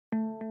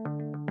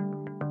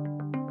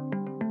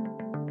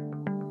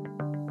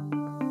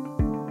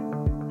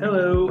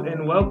Hello,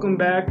 and welcome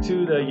back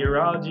to the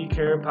Urology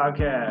Care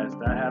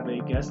Podcast. I have a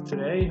guest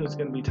today who's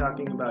going to be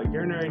talking about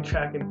urinary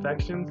tract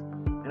infections,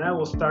 and I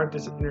will start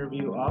this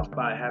interview off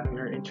by having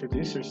her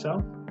introduce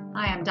herself.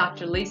 Hi, I'm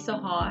Dr. Lisa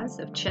Hawes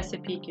of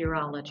Chesapeake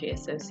Urology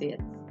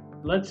Associates.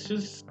 Let's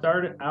just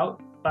start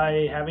out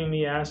by having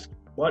me ask,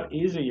 what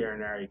is a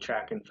urinary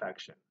tract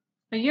infection?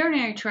 A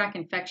urinary tract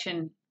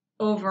infection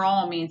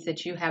overall means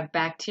that you have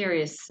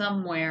bacteria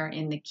somewhere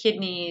in the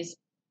kidneys,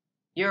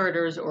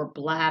 ureters, or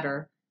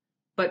bladder.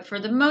 But for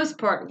the most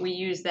part, we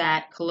use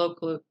that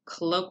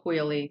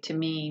colloquially to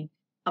mean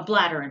a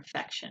bladder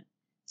infection.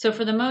 So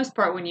for the most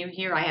part, when you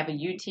hear I have a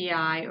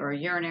UTI or a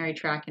urinary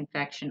tract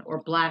infection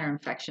or bladder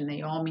infection,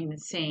 they all mean the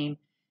same,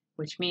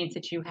 which means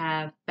that you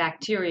have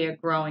bacteria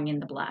growing in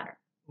the bladder.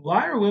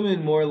 Why are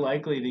women more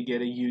likely to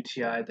get a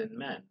UTI than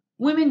men?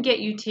 Women get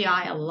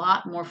UTI a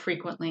lot more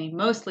frequently,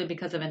 mostly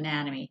because of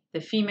anatomy. The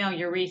female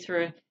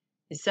urethra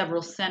is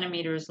several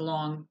centimeters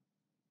long,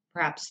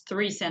 perhaps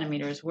 3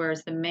 centimeters,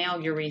 whereas the male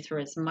urethra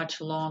is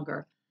much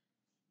longer.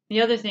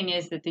 The other thing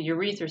is that the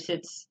urethra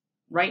sits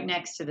right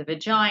next to the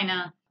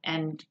vagina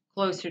and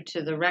closer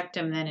to the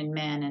rectum than in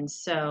men. And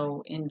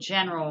so in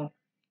general,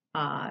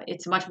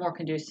 it's much more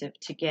conducive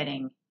to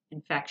getting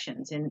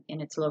infections in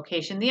its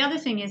location. The other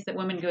thing is that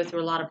women go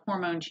through a lot of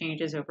hormone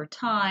changes over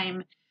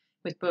time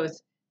with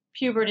both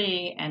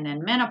puberty and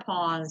then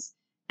menopause,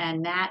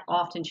 and that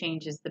often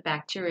changes the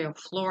bacterial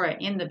flora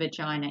in the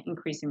vagina,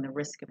 increasing the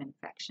risk of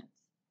infections.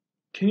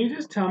 Can you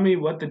just tell me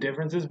what the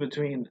difference is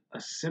between a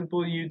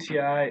simple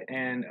UTI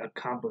and a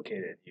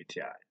complicated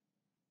UTI?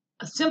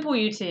 A simple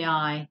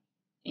UTI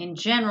in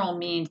general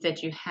means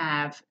that you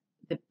have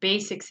the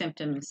basic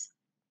symptoms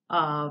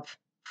of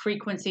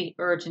frequency,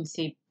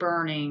 urgency,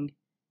 burning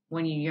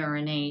when you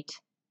urinate.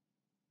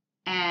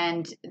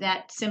 And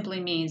that simply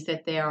means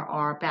that there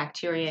are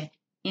bacteria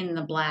in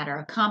the bladder.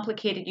 A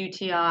complicated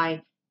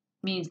UTI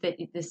means that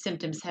the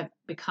symptoms have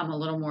become a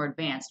little more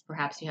advanced.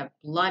 Perhaps you have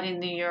blood in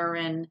the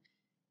urine,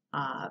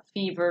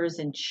 fevers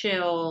and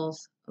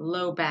chills,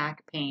 low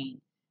back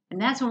pain. And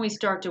that's when we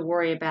start to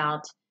worry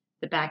about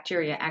the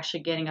bacteria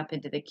actually getting up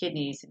into the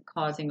kidneys and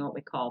causing what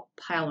we call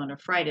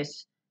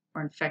pyelonephritis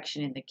or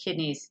infection in the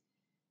kidneys.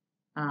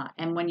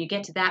 And when you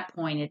get to that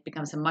point, it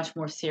becomes a much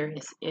more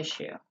serious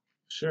issue.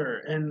 Sure.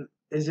 And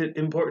is it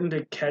important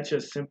to catch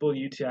a simple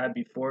UTI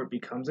before it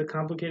becomes a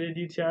complicated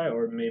UTI,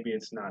 or maybe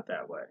it's not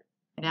that way?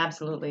 It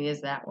absolutely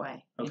is that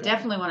way. Okay. You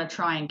definitely want to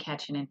try and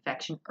catch an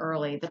infection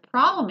early. The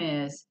problem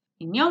is,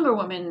 in younger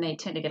women, they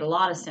tend to get a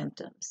lot of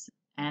symptoms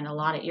and a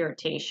lot of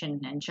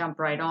irritation and jump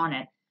right on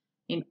it.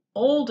 In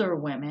older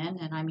women,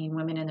 and I mean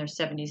women in their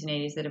 70s and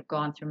 80s that have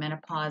gone through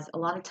menopause, a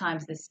lot of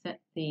times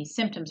the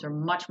symptoms are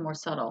much more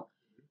subtle.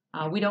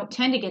 We don't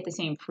tend to get the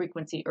same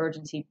frequency,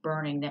 urgency,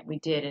 burning that we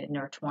did in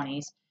our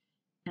 20s.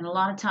 And a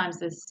lot of times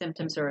the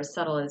symptoms are as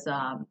subtle as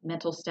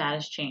mental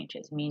status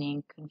changes,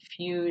 meaning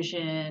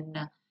confusion,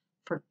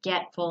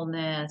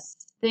 forgetfulness,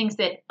 things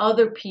that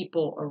other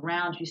people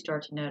around you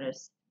start to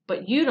notice,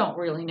 but you don't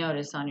really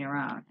notice on your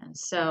own. And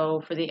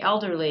so for the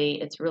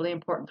elderly, it's really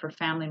important for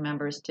family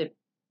members to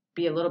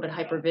be a little bit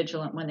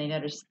hypervigilant when they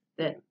notice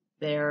that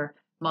their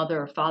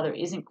mother or father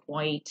isn't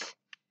quite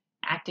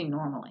acting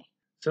normally.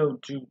 So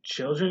do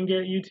children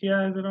get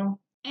UTIs at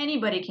all?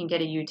 Anybody can get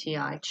a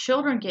UTI.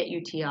 Children get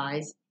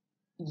UTIs.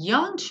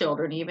 Young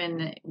children,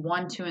 even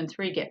 1, 2, and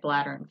 3, get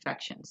bladder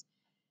infections.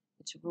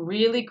 It's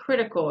really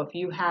critical if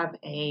you have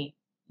a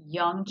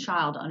young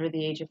child under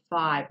the age of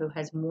 5 who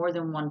has more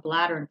than one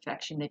bladder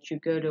infection that you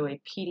go to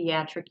a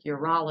pediatric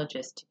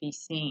urologist to be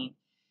seen,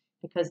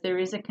 because there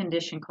is a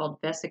condition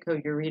called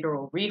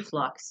vesicoureteral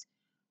reflux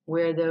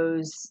where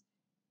those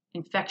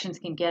infections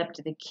can get up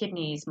to the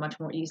kidneys much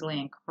more easily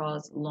and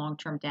cause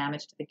long-term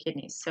damage to the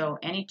kidneys. So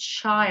any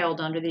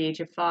child under the age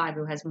of 5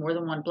 who has more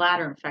than one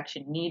bladder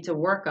infection needs a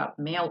workup,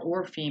 male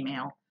or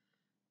female.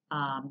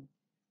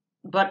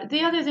 But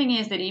the other thing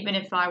is that even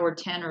if I were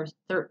 10 or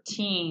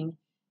 13,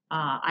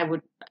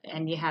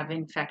 and you have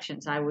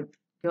infections, I would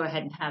go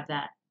ahead and have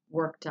that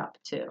worked up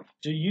too.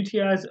 Do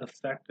UTIs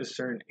affect a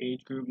certain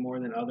age group more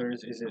than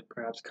others? Is it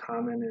perhaps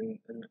common in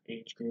an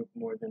age group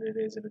more than it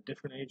is in a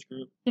different age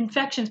group?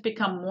 Infections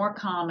become more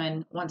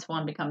common once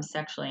one becomes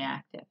sexually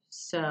active.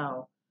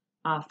 So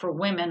for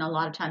women, a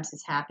lot of times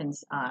this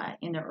happens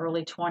in their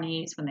early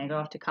 20s when they go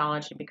off to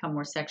college and become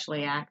more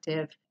sexually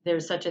active.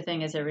 There's such a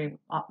thing as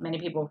many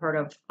people have heard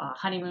of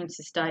honeymoon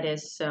cystitis.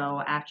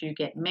 So after you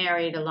get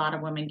married, a lot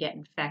of women get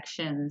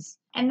infections.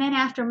 And then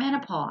after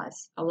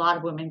menopause, a lot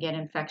of women get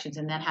infections,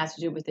 and that has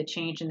to do with the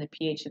change in the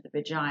pH of the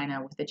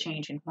vagina, with the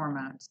change in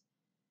hormones.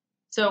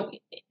 So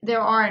there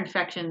are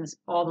infections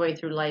all the way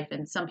through life,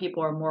 and some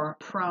people are more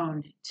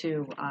prone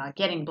to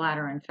getting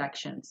bladder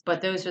infections.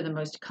 But those are the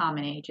most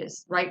common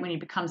ages, right when you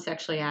become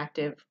sexually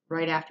active,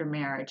 right after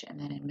marriage, and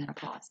then in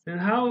menopause. And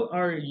how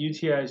are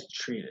UTIs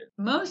treated?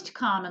 Most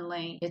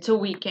commonly, it's a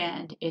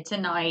weekend, it's a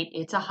night,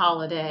 it's a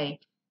holiday,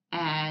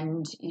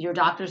 and your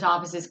doctor's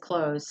office is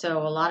closed.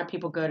 So a lot of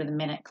people go to the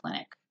Minute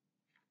Clinic,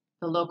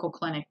 the local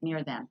clinic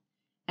near them.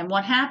 And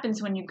what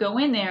happens when you go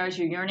in there is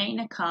you urinate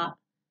in a cup,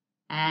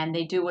 And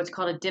they do what's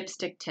called a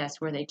dipstick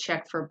test where they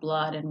check for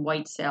blood and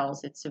white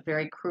cells. It's a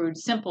very crude,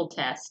 simple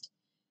test.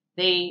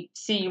 They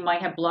see you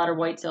might have blood or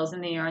white cells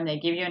in the urine. They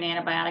give you an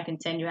antibiotic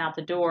and send you out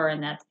the door,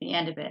 and that's the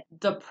end of it.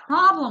 The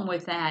problem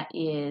with that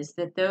is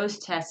that those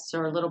tests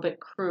are a little bit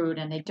crude,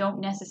 and they don't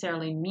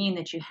necessarily mean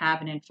that you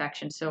have an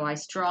infection. So I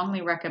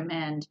strongly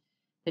recommend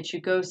that you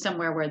go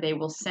somewhere where they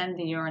will send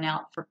the urine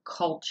out for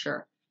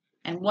culture.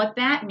 And what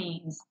that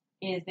means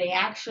is they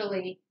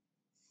actually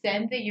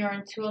send the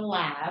urine to a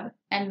lab,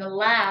 and the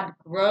lab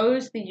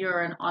grows the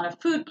urine on a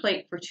food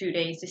plate for 2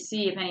 days to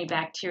see if any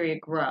bacteria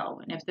grow.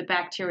 And if the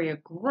bacteria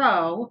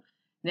grow,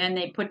 then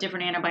they put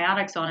different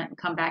antibiotics on it and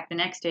come back the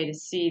next day to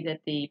see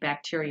that the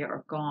bacteria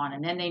are gone.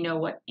 And then they know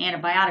what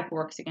antibiotic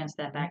works against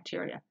that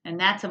bacteria. And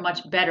that's a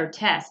much better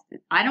test.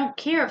 I don't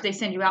care if they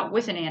send you out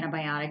with an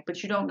antibiotic,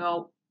 but you don't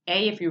know,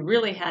 A, if you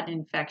really had an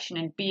infection,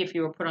 and B, if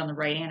you were put on the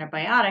right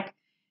antibiotic.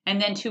 And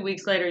then 2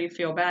 weeks later, you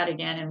feel bad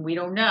again, and we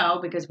don't know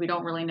because we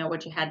don't really know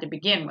what you had to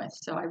begin with.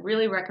 So I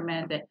really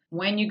recommend that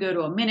when you go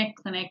to a minute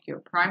clinic, your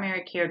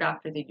primary care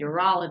doctor, the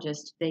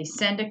urologist, they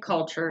send a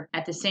culture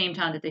at the same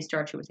time that they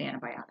start you with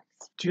antibiotics.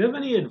 Do you have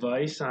any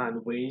advice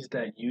on ways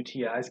that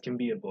UTIs can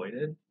be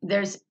avoided?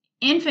 There's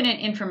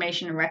infinite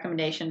information and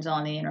recommendations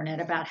on the internet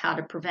about how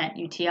to prevent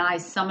UTIs.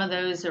 Some of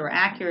those are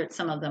accurate,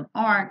 some of them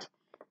aren't.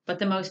 But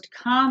the most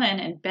common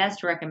and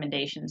best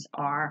recommendations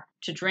are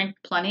to drink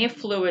plenty of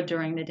fluid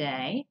during the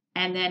day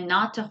and then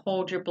not to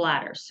hold your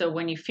bladder. So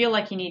when you feel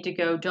like you need to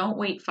go, don't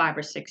wait 5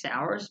 or 6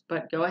 hours,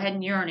 but go ahead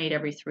and urinate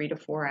every 3 to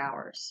 4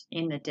 hours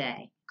in the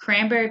day.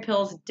 Cranberry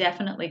pills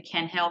definitely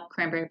can help.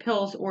 Cranberry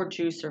pills or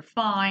juice are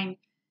fine,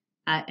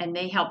 and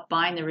they help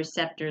bind the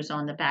receptors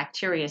on the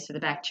bacteria so the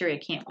bacteria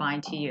can't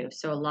bind to you.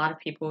 So a lot of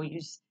people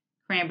use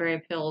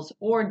cranberry pills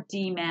or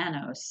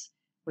D-mannose,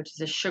 which is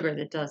a sugar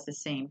that does the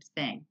same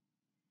thing.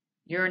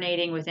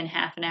 Urinating within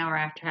half an hour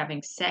after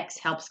having sex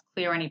helps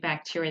clear any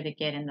bacteria that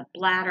get in the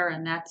bladder,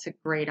 and that's a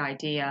great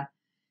idea.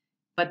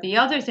 But the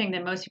other thing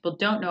that most people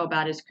don't know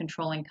about is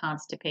controlling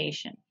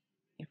constipation.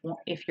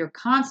 If you're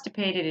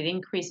constipated, it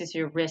increases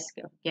your risk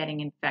of getting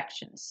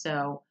infections.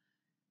 So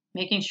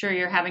making sure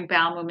you're having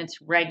bowel movements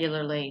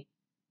regularly,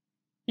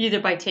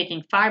 either by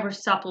taking fiber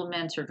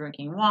supplements or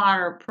drinking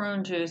water,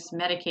 prune juice,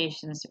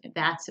 medications,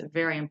 that's a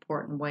very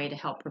important way to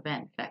help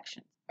prevent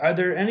infections. Are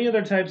there any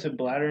other types of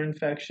bladder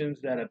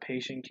infections that a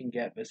patient can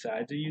get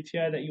besides a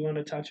UTI that you want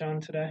to touch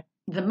on today?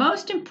 The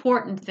most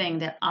important thing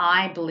that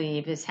I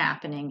believe is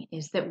happening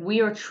is that we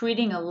are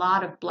treating a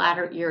lot of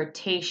bladder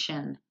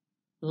irritation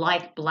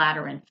like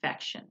bladder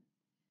infection.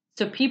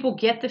 So people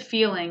get the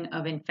feeling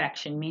of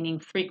infection, meaning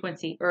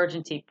frequency,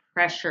 urgency,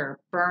 pressure,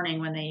 burning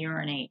when they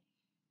urinate.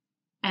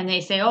 And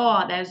they say,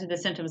 oh, those are the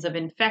symptoms of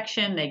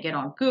infection. They get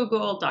on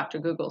Google. Dr.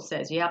 Google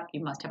says, yep,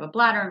 you must have a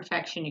bladder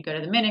infection. You go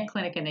to the minute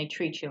clinic and they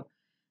treat you.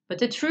 But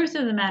the truth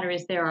of the matter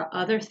is there are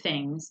other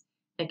things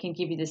that can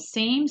give you the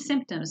same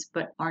symptoms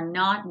but are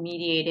not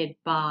mediated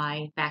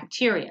by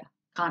bacteria.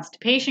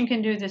 Constipation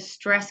can do this,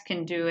 stress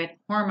can do it,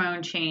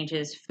 hormone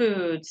changes,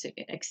 foods,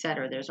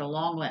 etc. There's a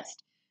long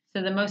list.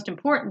 So the most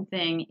important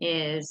thing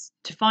is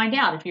to find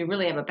out if you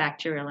really have a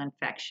bacterial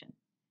infection.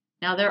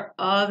 Now there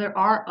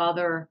are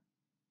other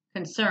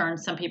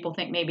concerns. Some people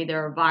think maybe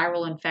there are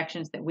viral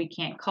infections that we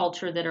can't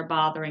culture that are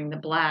bothering the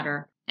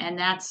bladder, and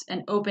that's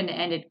an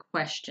open-ended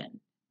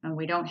question. And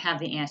we don't have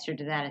the answer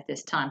to that at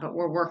this time, but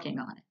we're working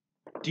on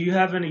it. Do you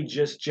have any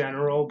just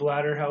general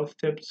bladder health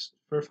tips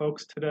for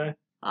folks today?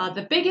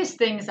 The biggest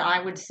things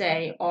I would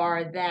say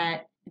are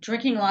that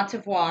drinking lots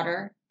of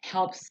water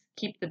helps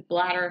keep the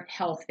bladder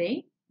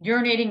healthy.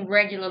 Urinating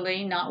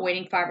regularly, not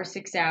waiting 5 or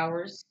 6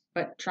 hours,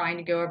 but trying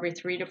to go every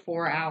 3 to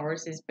 4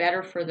 hours is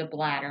better for the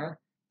bladder.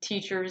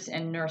 Teachers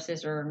and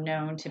nurses are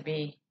known to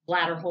be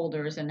bladder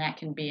holders, and that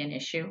can be an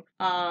issue.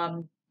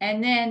 And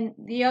then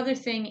the other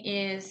thing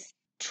is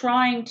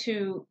trying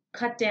to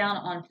cut down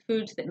on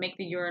foods that make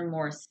the urine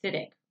more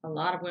acidic. A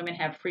lot of women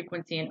have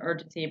frequency and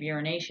urgency of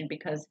urination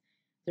because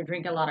they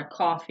drink a lot of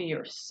coffee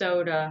or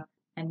soda,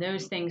 and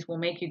those things will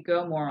make you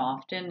go more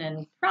often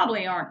and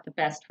probably aren't the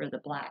best for the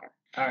bladder.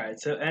 All right,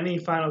 so any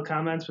final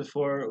comments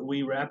before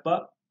we wrap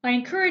up? I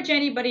encourage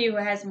anybody who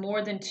has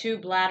more than 2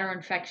 bladder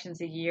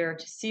infections a year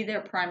to see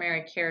their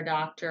primary care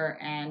doctor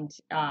and,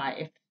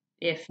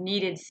 if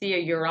needed, see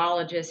a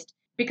urologist,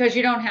 because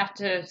you don't have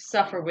to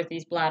suffer with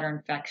these bladder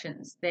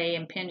infections. They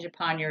impinge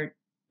upon your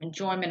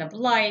enjoyment of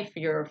life.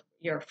 You're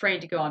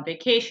afraid to go on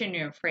vacation.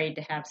 You're afraid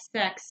to have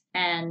sex,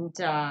 and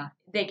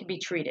they can be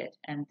treated,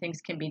 and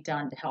things can be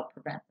done to help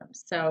prevent them.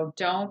 So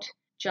don't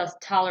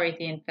just tolerate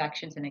the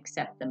infections and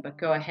accept them, but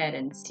go ahead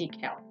and seek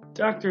help.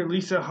 Dr.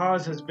 Lisa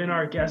Hawes has been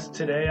our guest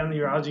today on the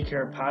Urology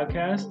Care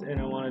podcast, and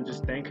I want to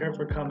just thank her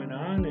for coming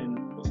on,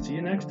 and we'll see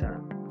you next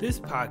time. This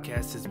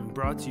podcast has been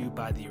brought to you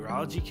by the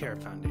Urology Care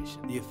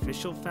Foundation, the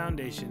official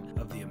foundation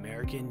of the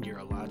American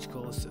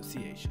Urological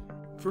Association.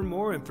 For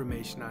more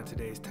information on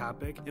today's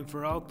topic and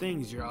for all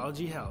things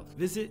urology health,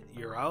 visit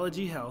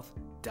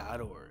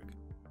urologyhealth.org.